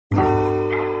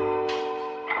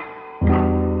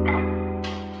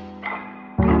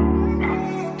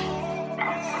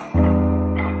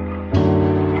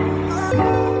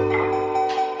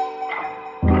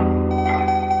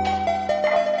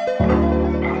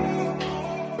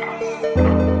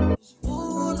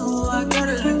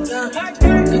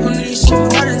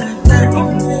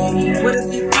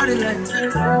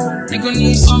I'ma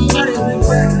need somebody to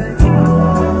cry.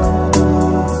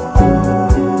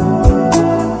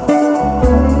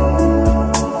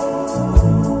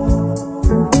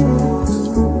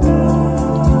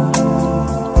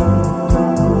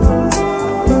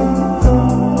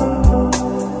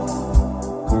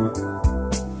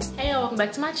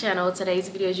 Back to my channel. Today's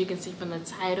video, as you can see from the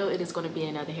title, it is going to be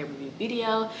another hair review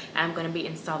video. I'm going to be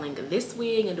installing this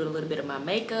wig and doing a little bit of my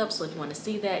makeup, so if you want to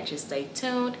see that, just stay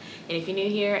tuned. And if you're new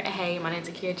here, hey, my name's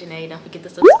Akeira Janee. Don't forget to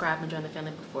subscribe and join the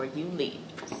family before you leave.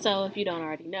 So if you don't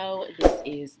already know, this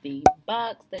is the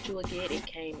box that you will get. It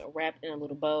came wrapped in a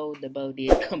little bow. The bow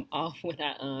did come off when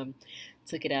I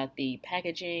took it out the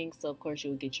packaging. So of course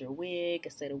you'll get your wig,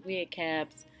 a set of wig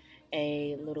caps,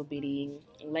 a little bitty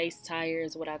lace tire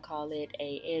is what I call it,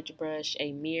 a edge brush,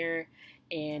 a mirror,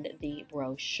 and the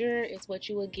brochure is what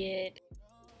you will get.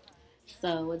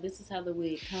 So this is how the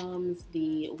wig comes.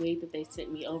 The wig that they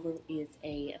sent me over is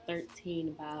a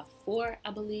 13 by 4,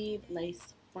 I believe,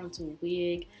 lace frontal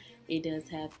wig. It does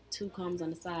have 2 combs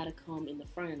on the side, a comb in the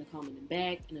front and a comb in the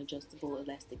back, an adjustable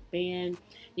elastic band.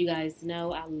 You guys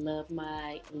know I love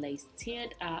my lace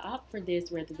tint. I opt for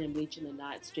this rather than bleaching the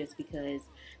knots just because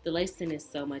the lace tint is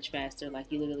so much faster. Like,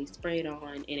 you literally spray it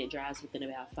on and it dries within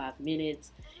about 5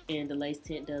 minutes. And the lace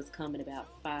tint does come in about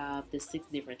 5 to 6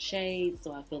 different shades,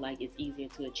 so I feel like it's easier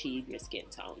to achieve your skin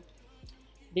tone.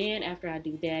 Then after I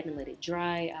do that and let it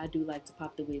dry, I do like to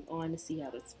pop the wig on to see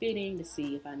how it's fitting, to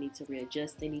see if I need to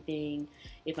readjust anything,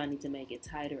 if I need to make it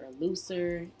tighter or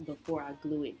looser before I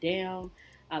glue it down.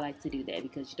 I like to do that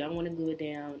because you don't want to glue it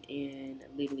down and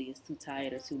literally it's too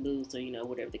tight or too loose, or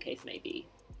whatever the case may be.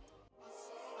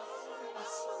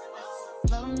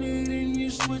 Love me, then you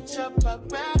switch up. I'd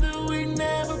rather we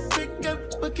never pick up,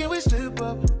 but can we slip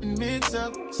up and mix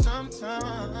up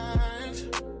sometimes?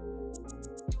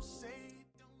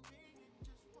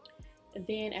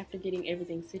 Then after getting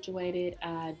everything situated,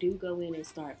 I do go in and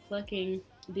start plucking.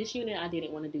 This unit I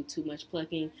didn't want to do too much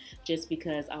plucking just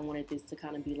because I wanted this to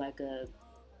kind of be like a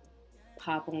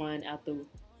pop on out the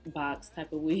box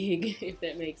type of wig, if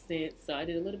that makes sense. So I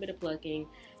did a little bit of plucking.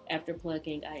 After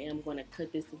plucking, I am going to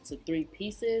cut this into 3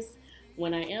 pieces.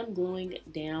 When I am gluing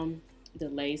down the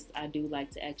lace, I do like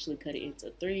to actually cut it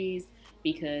into 3s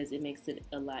because it makes it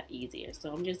a lot easier.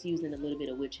 So I'm just using a little bit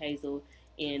of witch hazel,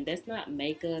 and that's not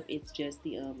makeup, it's just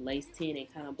the lace tint.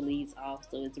 It kind of bleeds off,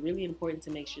 so it's really important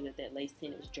to make sure that that lace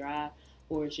tint is dry,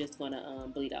 or it's just going to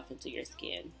bleed off into your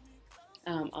skin.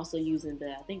 Also using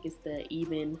the, I think it's the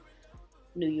Even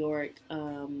New York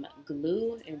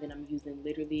glue, and then I'm using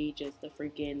literally just a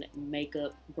freaking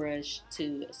makeup brush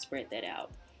to spread that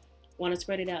out. Want to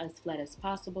spread it out as flat as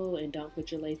possible, and don't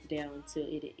put your lace down until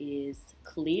it is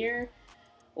clear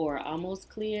or almost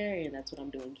clear, and that's what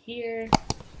I'm doing here.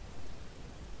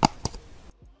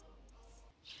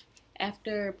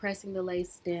 After pressing the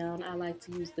lace down, I like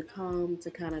to use the comb to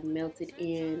kind of melt it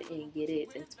in and get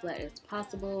it as flat as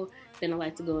possible. Then I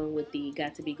like to go in with the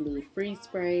Got To Be Glued Free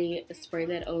spray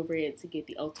that over it to get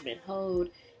the ultimate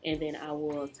hold, and then I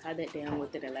will tie that down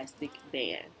with an elastic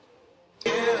band.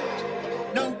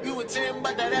 Yeah, no, you a 10,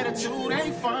 but that attitude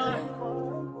ain't fine.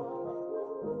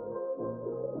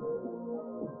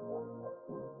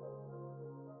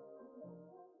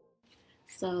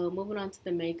 So moving on to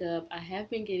the makeup, I have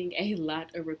been getting a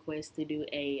lot of requests to do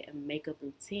a makeup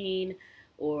routine,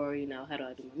 or how do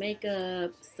I do my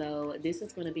makeup. So this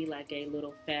is going to be like a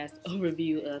little fast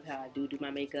overview of how I do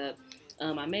my makeup.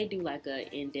 I may do like a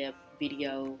in-depth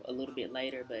video a little bit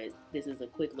later, but this is a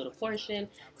quick little portion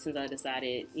since I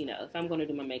decided, if I'm going to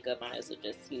do my makeup, I might as well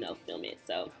just, film it.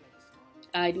 So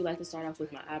I do like to start off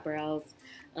with my eyebrows.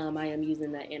 I am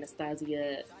using the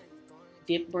Anastasia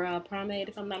Dip Brow Pomade,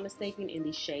 if I'm not mistaken, in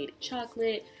the shade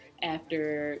Chocolate.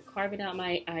 After carving out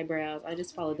my eyebrows, I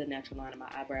just follow the natural line of my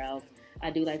eyebrows. I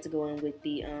do like to go in with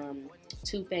the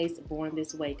Too Faced Born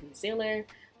This Way concealer.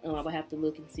 I will have to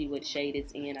look and see what shade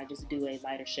it's in. I just do a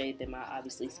lighter shade than my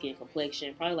obviously skin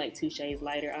complexion, probably like 2 shades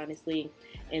lighter, honestly.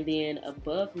 And then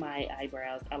above my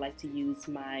eyebrows, I like to use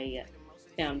my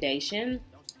foundation.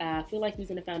 I feel like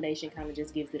using the foundation kind of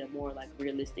just gives it a more like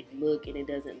realistic look, and it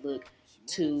doesn't look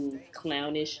too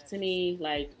clownish to me.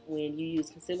 Like when you use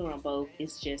concealer on both,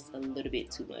 it's just a little bit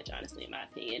too much, honestly, in my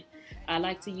opinion. I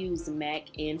like to use MAC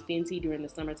and Fenty during the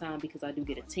summertime because I do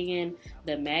get a tan.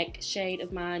 The MAC shade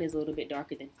of mine is a little bit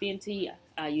darker than Fenty.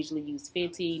 I usually use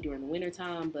Fenty during the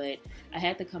wintertime, but I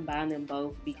had to combine them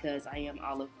both because I am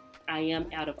out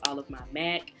of all of my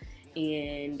MAC,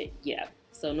 and yeah.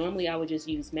 So normally I would just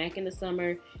use MAC in the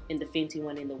summer and the Fenty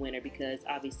one in the winter because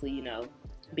obviously,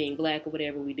 being black or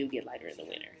whatever, we do get lighter in the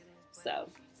winter. So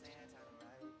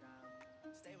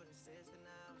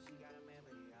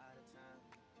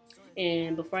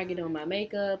And before I get on my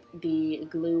makeup, the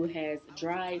glue has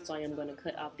dried, so I am going to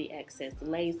cut off the excess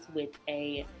lace with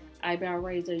a eyebrow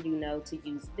razor. You know to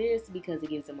use this because it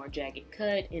gives a more jagged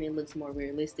cut and it looks more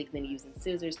realistic than using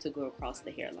scissors to go across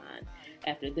the hairline.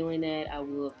 After doing that, I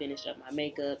will finish up my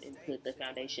makeup and put the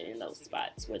foundation in those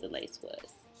spots where the lace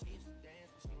was.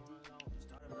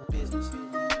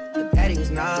 The daddy is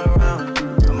not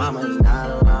around, my mama is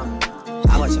not around.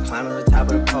 I watch her climb to the top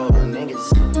of the pole,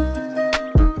 niggas.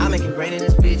 I make it rain in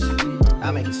this bitch, I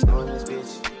make it snow in this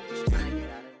bitch.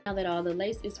 Now that all the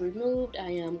lace is removed, I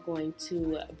am going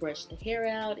to brush the hair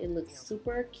out. It looks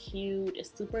super cute,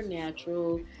 super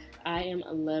natural. I am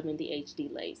loving the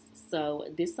HD lace. So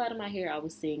this side of my hair I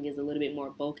was seeing is a little bit more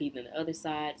bulky than the other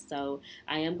side. So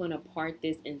I am going to part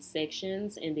this in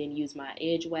sections and then use my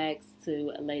edge wax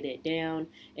to lay that down.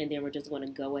 And then we're just going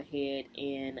to go ahead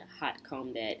and hot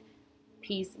comb that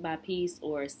piece by piece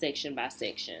or section by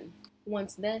section.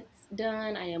 Once that's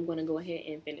done, I am going to go ahead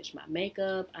and finish my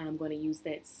makeup. I'm going to use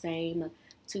that same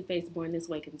Too Faced Born This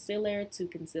Way concealer to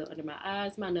conceal under my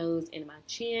eyes, my nose, and my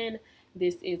chin.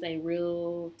 This is a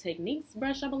Real Techniques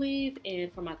brush, I believe,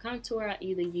 and for my contour, I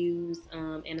either use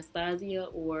Anastasia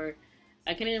or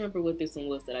I can't even remember what this one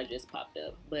was that I just popped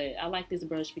up. But I like this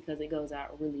brush because it goes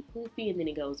out really poofy and then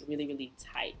it goes really, really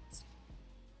tight.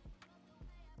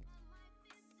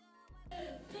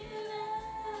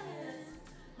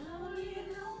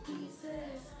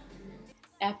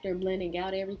 After blending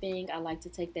out everything, I like to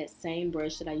take that same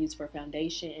brush that I use for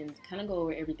foundation and kind of go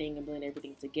over everything and blend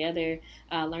everything together.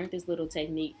 I learned this little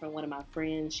technique from one of my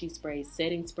friends. She sprays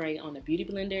setting spray on a beauty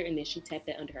blender and then she tapped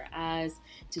that under her eyes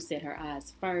to set her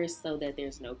eyes first so that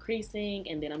there's no creasing.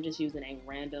 And then I'm just using a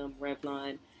random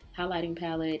Revlon highlighting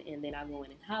palette and then I go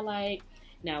in and highlight.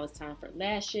 Now it's time for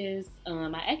lashes.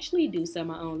 I actually do sell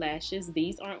my own lashes.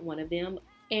 These aren't one of them.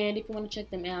 And if you want to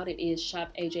check them out, it is Shop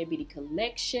AJ Beauty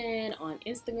Collection on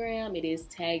Instagram. It is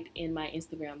tagged in my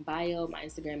Instagram bio. My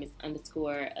Instagram is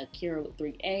 _Akeira with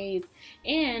 3 A's.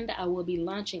 And I will be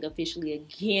launching officially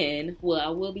again. Well, I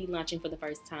will be launching for the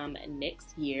first time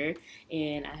next year.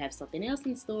 And I have something else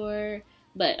in store.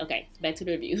 But okay, back to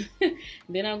the review.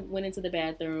 Then I went into the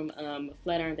bathroom,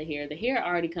 flat ironed the hair. The hair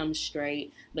already comes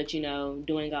straight, but you know,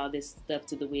 doing all this stuff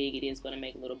to the wig, it is going to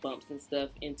make little bumps and stuff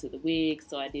into the wig.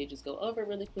 So I did just go over it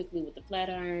really quickly with the flat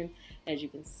iron. As you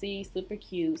can see, super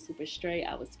cute, super straight.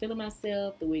 I was feeling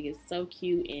myself. The wig is so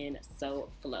cute and so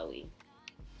flowy.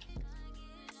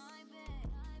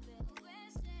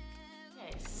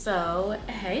 So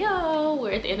hey y'all,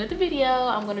 we're at the end of the video.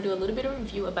 I'm going to do a little bit of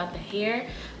review about the hair.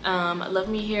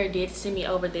 Luvme Hair did send me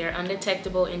over their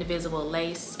undetectable indivisible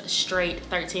lace straight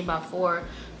 13x4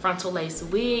 frontal lace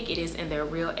wig. It is in their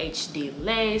Real HD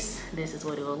lace. This is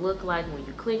what it will look like when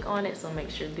you click on it, so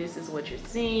make sure this is what you're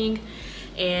seeing.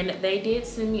 And they did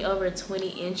send me over 20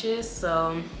 inches,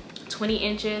 so 20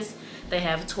 inches. They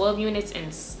have 12 units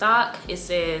in stock. It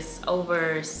says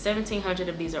over 1,700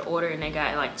 of these are ordered and they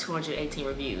got like 218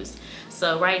 reviews.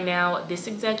 So right now, this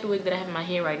exact wig that I have in my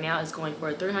hair right now is going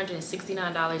for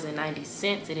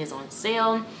 $369.90. It is on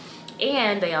sale.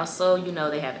 And they also, you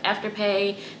know, they have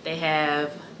Afterpay. They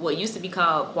have what used to be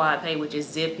called Quad Pay, which is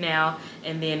Zip now.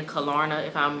 And then Klarna,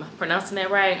 if I'm pronouncing that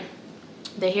right.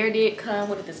 The hair did come,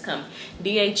 what did this come?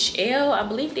 DHL, I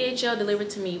believe DHL delivered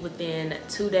to me within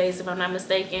 2 days if I'm not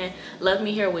mistaken.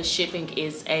 Luvme Hair with shipping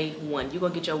is A1. You're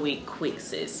gonna get your wig quick,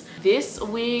 sis. This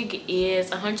wig is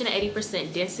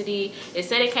 180% density. It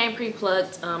said it came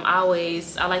pre-plucked. I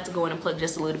like to go in and pluck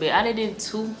just a little bit. I didn't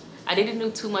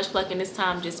do too much plucking this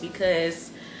time just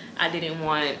because I didn't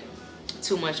want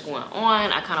too much going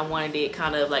on. I kind of wanted it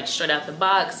kind of like straight out the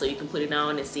box so you can put it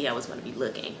on and see how it's going to be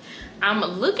looking. I'm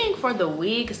looking for the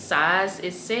wig size.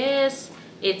 It says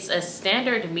it's a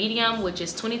standard medium, which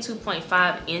is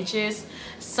 22.5 inches.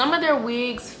 Some of their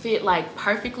wigs fit like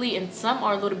perfectly and some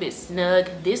are a little bit snug.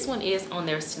 This one is on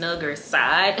their snugger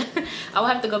side. I'll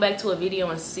have to go back to a video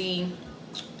and see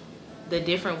the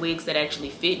different wigs that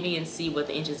actually fit me and see what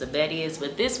the inches of that is.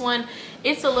 But this one,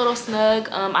 it's a little snug.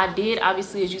 I did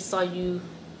obviously, as you saw, if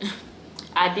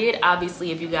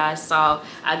you guys saw,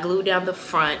 I glued down the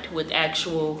front with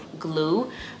actual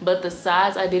glue, but the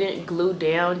sides I didn't glue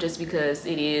down just because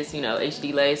it is, you know,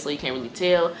 HD lace, so you can't really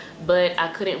tell. But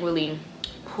I couldn't really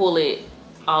pull it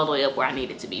all the way up where I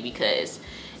need it to be because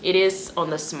it is on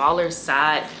the smaller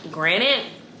side. Granted,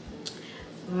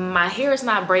 my hair is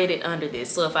not braided under this,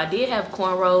 so if I did have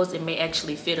cornrows, it may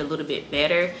actually fit a little bit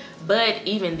better. But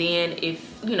even then, if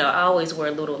you know, I always wear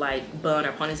a little like bun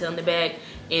or ponytail in the back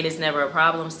and it's never a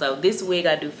problem. So this wig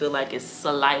I do feel like is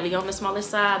slightly on the smaller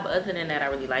side, but other than that I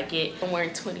really like it. I'm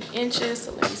wearing 20 inches,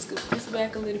 so let me scoop this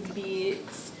back a little bit.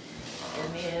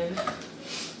 And then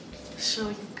show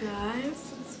you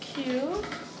guys, it's cute.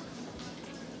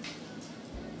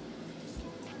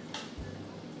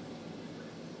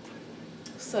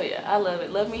 So yeah, I love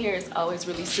it. Luvme hair is always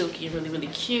really silky and really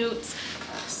cute.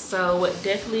 So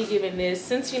definitely giving this,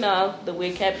 since you know the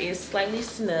wig cap is slightly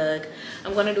snug,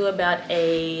 I'm gonna do about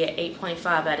a 8.5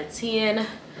 out of 10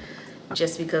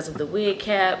 just because of the wig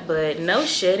cap, but no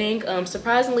shedding.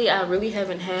 Surprisingly, I really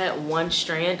haven't had one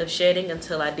strand of shedding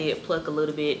until I did pluck a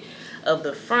little bit of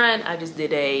the front. I just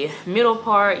did a middle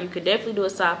part. You could definitely do a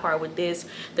side part with this.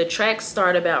 The tracks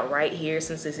start about right here,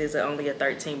 since this is only a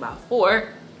 13x4.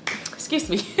 Excuse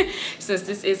me. Since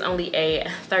this is only a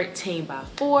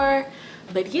 13x4.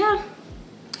 But yeah,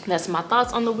 that's my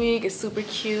thoughts on the wig. It's super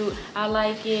cute. I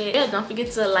like it. Yeah, don't forget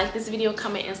to like this video,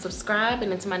 comment, and subscribe.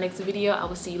 And until my next video, I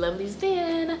will see you lovelies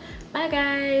then. Bye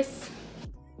guys.